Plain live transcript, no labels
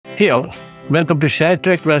Hey all, welcome to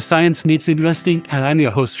ShareTreck, where science meets investing, and I'm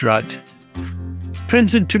your host Raj.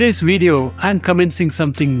 Friends, in today's video, I'm commencing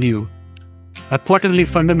something new, a quarterly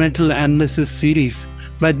fundamental analysis series.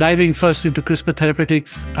 By diving first into CRISPR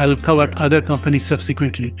Therapeutics, I'll cover other companies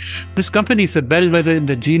subsequently. This company is a bellwether in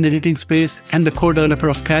the gene editing space and the co-developer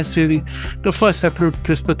of Casgevy, the first approved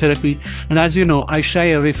CRISPR therapy. And as you know, I shy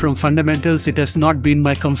away from fundamentals. It has not been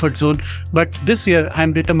my comfort zone, but this year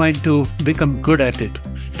I'm determined to become good at it.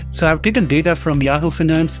 So I've taken data from Yahoo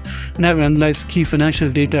Finance and I've analyzed key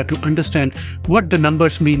financial data to understand what the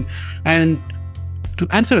numbers mean and to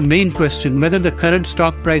answer the main question, whether the current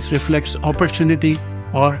stock price reflects opportunity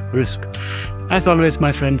or risk. As always,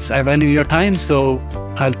 my friends, I value your time, so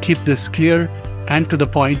I'll keep this clear and to the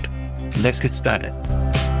point. Let's get started.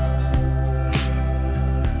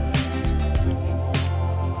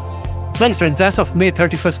 Well, friends, as of May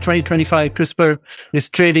 31st, 2025, CRISPR is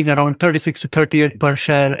trading around 36 to 38 per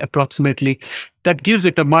share approximately. That gives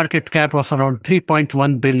it a market cap of around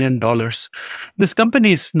 $3.1 billion. This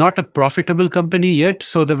company is not a profitable company yet,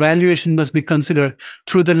 so the valuation must be considered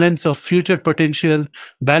through the lens of future potential,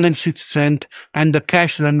 balance sheet strength, and the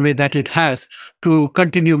cash runway that it has to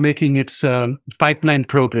continue making its pipeline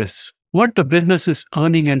progress. What the business is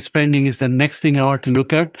earning and spending is the next thing I want to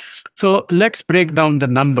look at. So let's break down the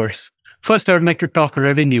numbers. First, I would like to talk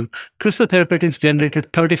revenue. CRISPR Therapeutics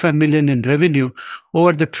generated $35 million in revenue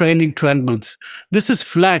over the trailing 12 months. This is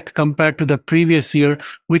flat compared to the previous year,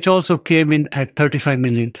 which also came in at $35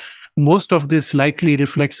 million. Most of this likely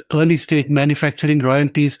reflects early-stage manufacturing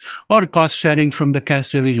royalties or cost sharing from the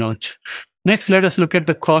Casgevy launch. Next, let us look at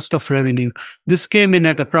the cost of revenue. This came in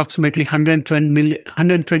at approximately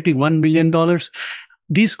 $121 million.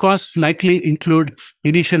 These costs likely include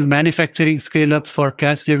initial manufacturing scale-ups for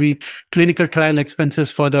Casgevy, clinical trial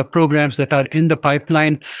expenses for the programs that are in the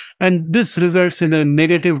pipeline, and this results in a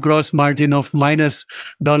negative gross margin of minus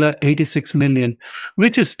 $86 million,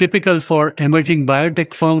 which is typical for emerging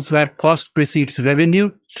biotech firms where cost precedes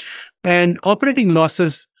revenue. And operating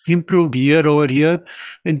losses improved year over year.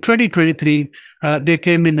 In 2023, they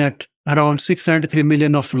came in at around $693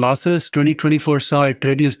 million of losses. 2024 saw it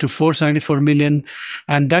reduced to $474 million,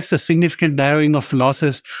 and that's a significant narrowing of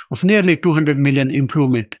losses of nearly $200 million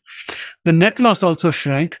improvement. The net loss also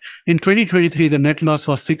shrank. In 2023, the net loss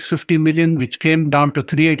was $650 million, which came down to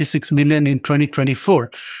 $386 million in 2024.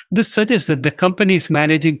 This suggests that the company is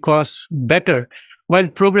managing costs better while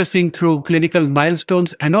progressing through clinical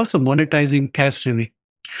milestones and also monetizing Casgevy.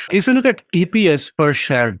 If you look at EPS per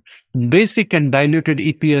share, basic and diluted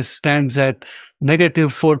EPS stands at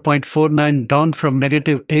negative 4.49, down from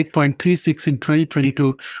negative 8.36 in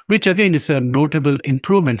 2022, which again is a notable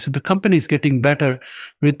improvement. So the company is getting better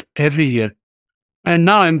with every year. And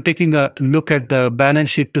now I'm taking a look at the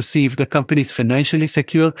balance sheet to see if the company is financially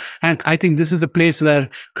secure. And I think this is the place where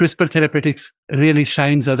CRISPR Therapeutics really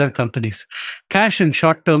shines other companies. Cash and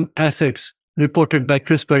short-term assets reported by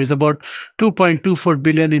CRISPR is about $2.24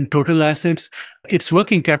 billion in total assets. Its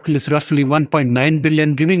working capital is roughly $1.9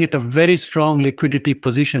 billion, giving it a very strong liquidity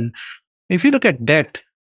position. If you look at debt,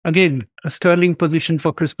 again, a sterling position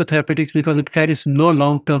for CRISPR Therapeutics because it carries no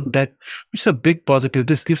long-term debt, which is a big positive.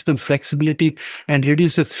 This gives them flexibility and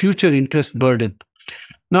reduces future interest burden.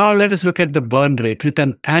 Now let us look at the burn rate. With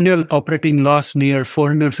an annual operating loss near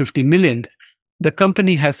 $450 million, the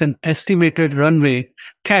company has an estimated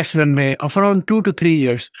cash runway of around 2 to 3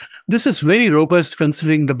 years. This is very robust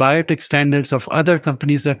considering the biotech standards of other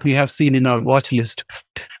companies that we have seen in our watch list.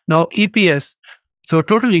 Now, EPS, so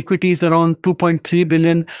total equity is around $2.3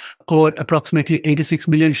 billion or approximately 86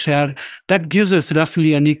 million share. That gives us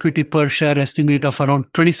roughly an equity per share estimate of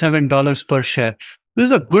around $27 per share. This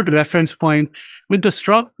is a good reference point. With the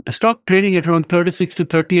stock trading at around 36 to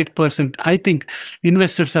 38%, I think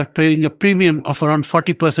investors are paying a premium of around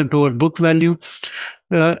 40% over book value.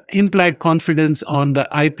 Implied confidence on the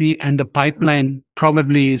IP and the pipeline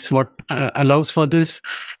probably is what allows for this.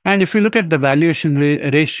 And if you look at the valuation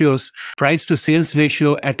ratios, price to sales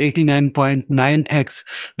ratio at 89.9x,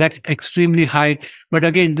 that's extremely high. But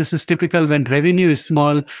again, this is typical when revenue is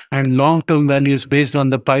small and long-term value is based on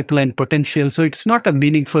the pipeline potential. So it's not a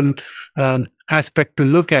meaningful aspect to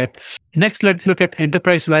look at. Next, let's look at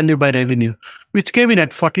enterprise value by revenue, which came in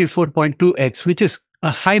at 44.2x, which is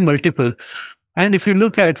a high multiple. And if you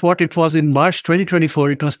look at what it was in March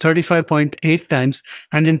 2024, it was 35.8 times.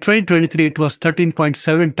 And in 2023, it was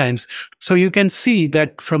 13.7 times. So you can see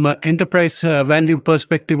that from an enterprise value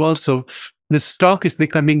perspective also, the stock is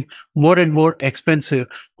becoming more and more expensive.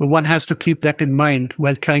 But one has to keep that in mind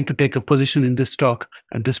while trying to take a position in this stock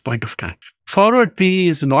at this point of time. Forward PE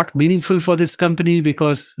is not meaningful for this company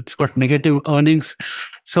because it's got negative earnings.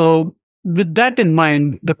 So with that in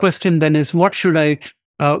mind, the question then is, what should I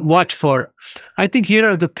watch for? I think here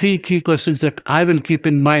are the three key questions that I will keep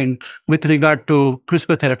in mind with regard to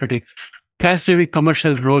CRISPR Therapeutics. Casgevy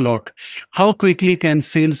commercial rollout. How quickly can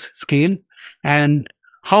sales scale? And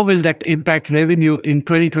how will that impact revenue in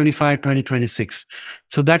 2025, 2026?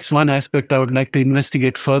 So that's one aspect I would like to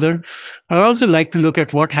investigate further. I would also like to look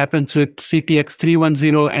at what happens with CTX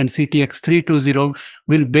 310 and CTX 320.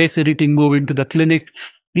 Will base editing move into the clinic?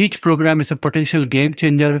 Each program is a potential game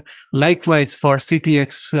changer. Likewise for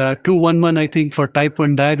CTX 211, I think for type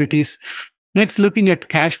 1 diabetes. Next, looking at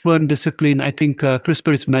cash burn discipline, I think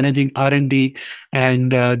CRISPR is managing R&D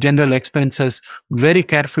and general expenses very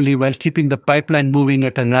carefully while keeping the pipeline moving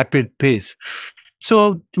at a rapid pace.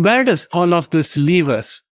 So where does all of this leave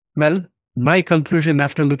us? Well, my conclusion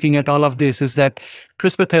after looking at all of this is that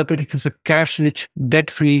CRISPR Therapeutics is a cash-rich,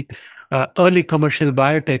 debt-free, early commercial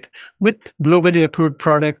biotech with globally approved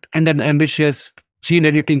product and an ambitious gene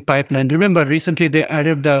editing pipeline. Remember, recently they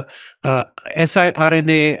added the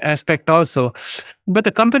siRNA aspect also. But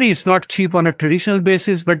the company is not cheap on a traditional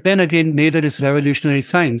basis, but then again, neither is revolutionary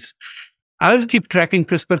science. I will keep tracking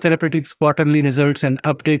CRISPR Therapeutics quarterly results and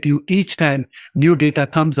update you each time new data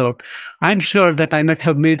comes out. I'm sure that I might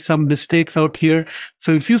have made some mistakes out here.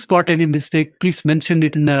 So if you spot any mistake, please mention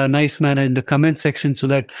it in a nice manner in the comment section so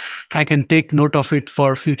that I can take note of it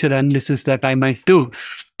for future analysis that I might do.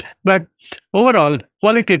 But overall,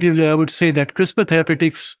 qualitatively, I would say that CRISPR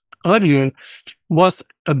Therapeutics earlier was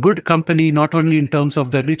a good company, not only in terms of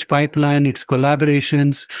the rich pipeline, its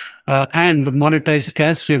collaborations, and monetized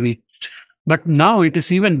Casgevy. But now it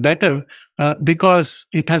is even better because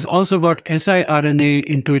it has also got siRNA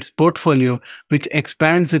into its portfolio, which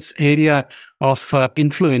expands its area of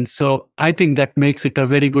influence. So I think that makes it a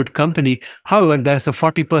very good company. However, there's a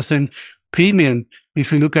 40% premium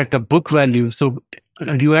if you look at the book value. So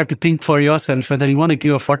you have to think for yourself whether you want to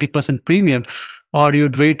give a 40% premium or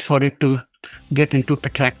you'd wait for it to get into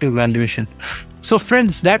attractive valuation. So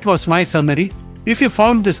friends, that was my summary. If you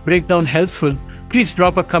found this breakdown helpful, please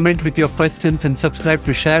drop a comment with your questions and subscribe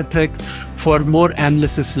to ShareTreck for more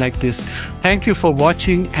analysis like this. Thank you for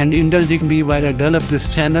watching and indulging me while I develop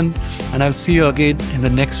this channel, and I'll see you again in the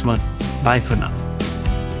next one. Bye for now.